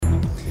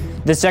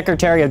The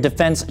Secretary of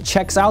Defense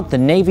checks out the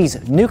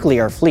Navy's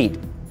nuclear fleet.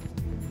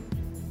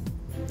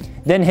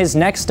 Then his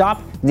next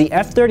stop, the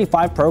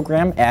F-35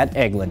 program at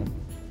Eglin.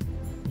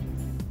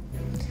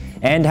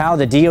 And how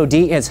the DOD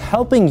is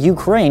helping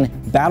Ukraine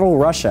battle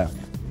Russia.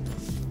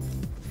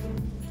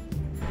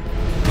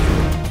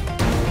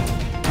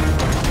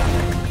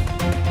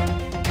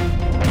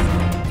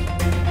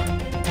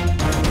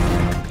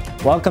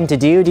 Welcome to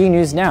DOD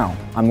News Now.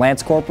 I'm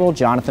Lance Corporal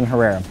Jonathan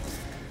Herrera.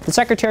 The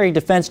Secretary of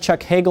Defense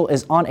Chuck Hagel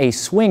is on a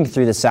swing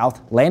through the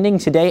South, landing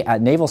today at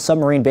Naval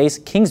Submarine Base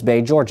Kings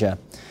Bay, Georgia.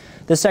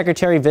 The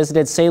Secretary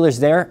visited sailors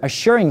there,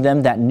 assuring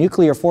them that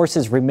nuclear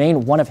forces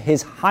remain one of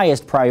his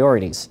highest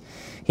priorities.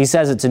 He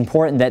says it's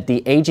important that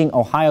the aging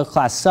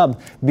Ohio-class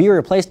sub be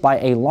replaced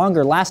by a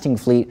longer-lasting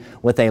fleet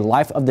with a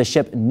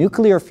life-of-the-ship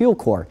nuclear fuel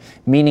core,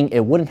 meaning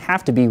it wouldn't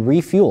have to be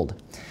refueled.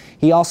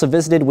 He also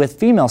visited with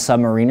female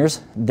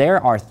submariners.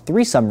 There are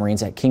 3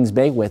 submarines at Kings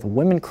Bay with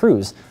women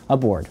crews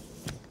aboard.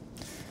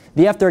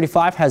 The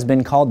F-35 has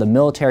been called the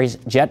military's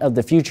jet of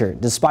the future,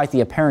 despite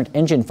the apparent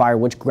engine fire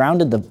which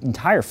grounded the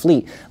entire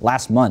fleet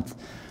last month.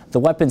 The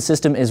weapon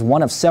system is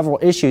one of several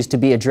issues to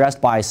be addressed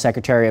by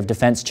Secretary of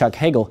Defense Chuck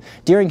Hagel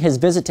during his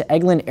visit to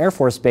Eglin Air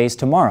Force Base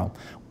tomorrow.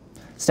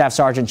 Staff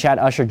Sergeant Chad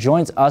Usher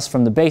joins us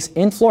from the base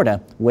in Florida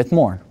with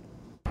more.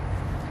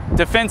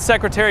 Defense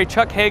Secretary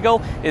Chuck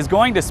Hagel is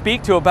going to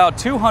speak to about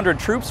 200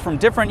 troops from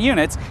different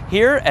units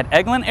here at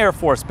Eglin Air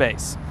Force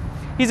Base.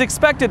 He's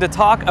expected to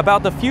talk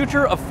about the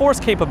future of force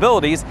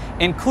capabilities,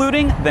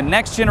 including the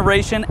next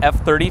generation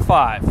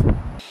F-35.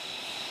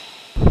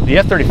 The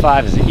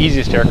F-35 is the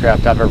easiest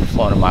aircraft I've ever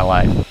flown in my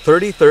life.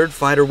 33rd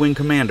Fighter Wing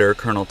Commander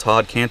Colonel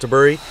Todd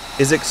Canterbury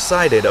is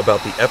excited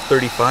about the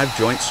F-35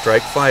 Joint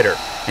Strike Fighter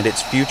and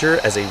its future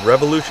as a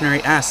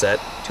revolutionary asset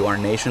to our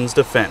nation's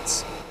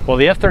defense. Well,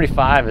 the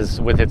F-35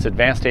 is, with its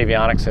advanced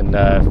avionics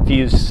and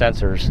fused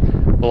sensors,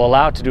 will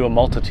allow it to do a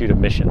multitude of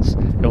missions.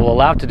 It will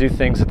allow it to do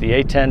things that the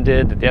A-10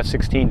 did, that the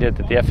F-16 did,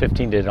 that the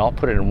F-15 did, and all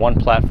put it in one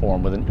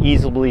platform with an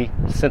easily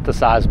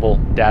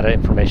synthesizable data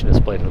information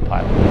display to the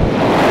pilot.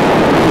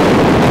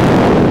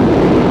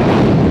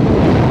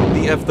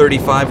 The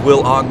F-35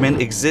 will augment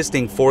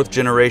existing 4th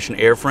generation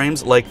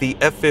airframes like the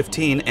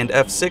F-15 and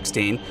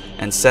F-16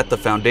 and set the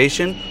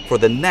foundation for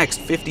the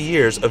next 50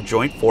 years of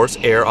Joint Force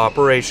Air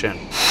operation.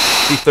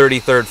 The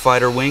 33rd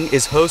Fighter Wing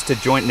is host to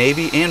Joint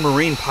Navy and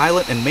Marine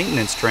pilot and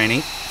maintenance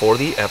training for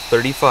the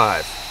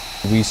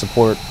F-35. We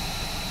support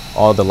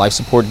all the life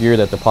support gear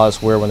that the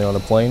pilots wear when they're on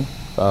the plane.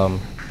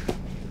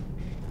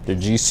 Their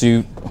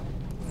G-suit,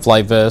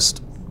 flight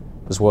vest,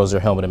 as well as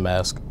their helmet and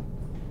mask.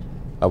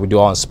 We do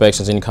all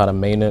inspections, any kind of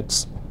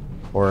maintenance,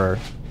 or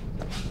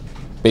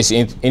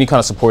basically any kind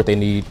of support they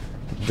need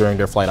during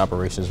their flight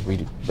operations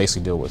we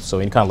basically deal with. So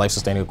any kind of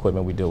life-sustaining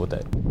equipment, we deal with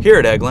that. Here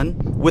at Eglin,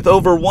 with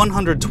over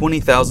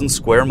 120,000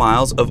 square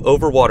miles of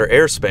overwater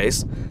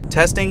airspace,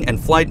 testing and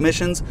flight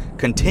missions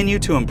continue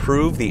to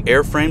improve the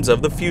airframes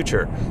of the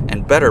future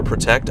and better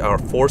protect our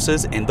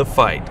forces in the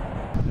fight.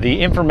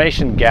 The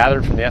information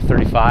gathered from the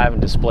F-35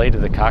 and displayed to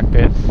the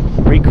cockpit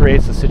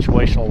recreates the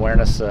situational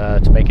awareness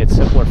to make it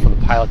simpler for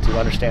the pilot to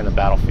understand the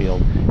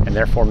battlefield and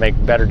therefore make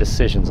better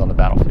decisions on the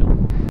battlefield.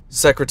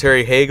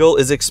 Secretary Hagel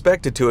is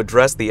expected to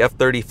address the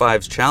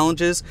F-35's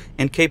challenges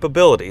and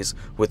capabilities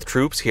with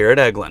troops here at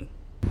Eglin.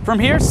 From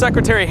here,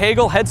 Secretary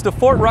Hagel heads to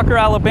Fort Rucker,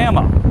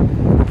 Alabama.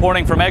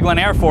 Reporting from Eglin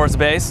Air Force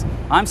Base,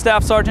 I'm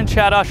Staff Sergeant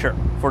Chad Usher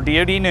for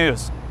DOD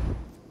News.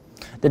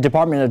 The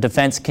Department of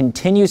Defense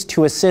continues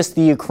to assist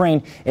the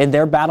Ukraine in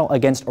their battle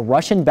against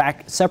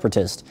Russian-backed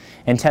separatists.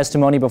 In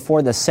testimony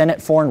before the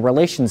Senate Foreign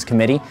Relations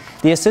Committee,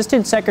 the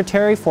Assistant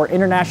Secretary for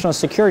International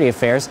Security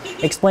Affairs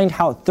explained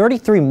how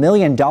 $33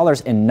 million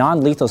in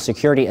non-lethal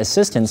security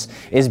assistance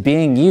is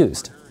being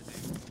used.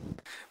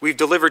 We've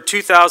delivered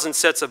 2,000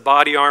 sets of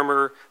body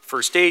armor,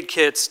 first aid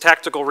kits,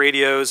 tactical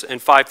radios,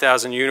 and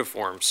 5,000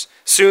 uniforms.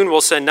 Soon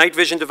we'll send night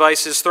vision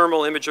devices,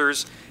 thermal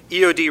imagers,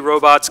 EOD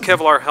robots,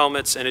 Kevlar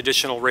helmets, and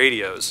additional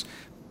radios.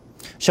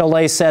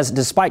 Cholet says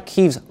despite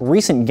Kyiv's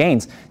recent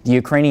gains, the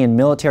Ukrainian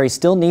military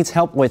still needs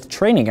help with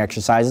training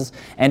exercises,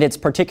 and it's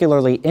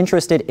particularly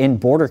interested in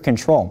border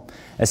control.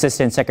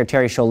 Assistant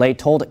Secretary Cholet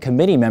told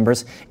committee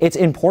members it's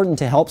important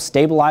to help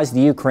stabilize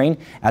the Ukraine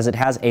as it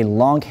has a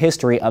long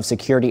history of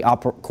security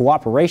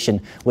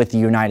cooperation with the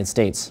United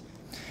States.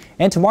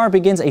 And tomorrow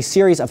begins a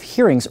series of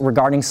hearings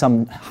regarding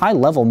some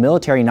high-level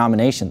military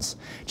nominations.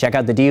 Check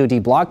out the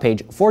DOD blog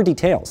page for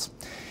details.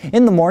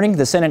 In the morning,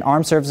 the Senate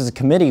Armed Services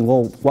Committee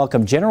will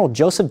welcome General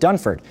Joseph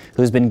Dunford,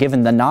 who's been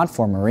given the nod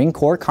for Marine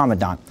Corps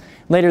Commandant.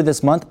 Later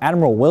this month,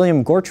 Admiral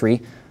William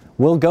Gortry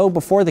will go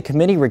before the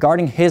committee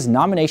regarding his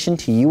nomination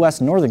to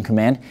U.S. Northern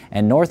Command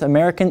and North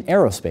American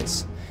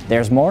Aerospace.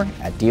 There's more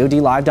at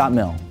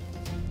dodlive.mil.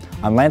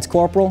 I'm Lance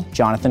Corporal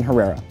Jonathan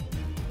Herrera.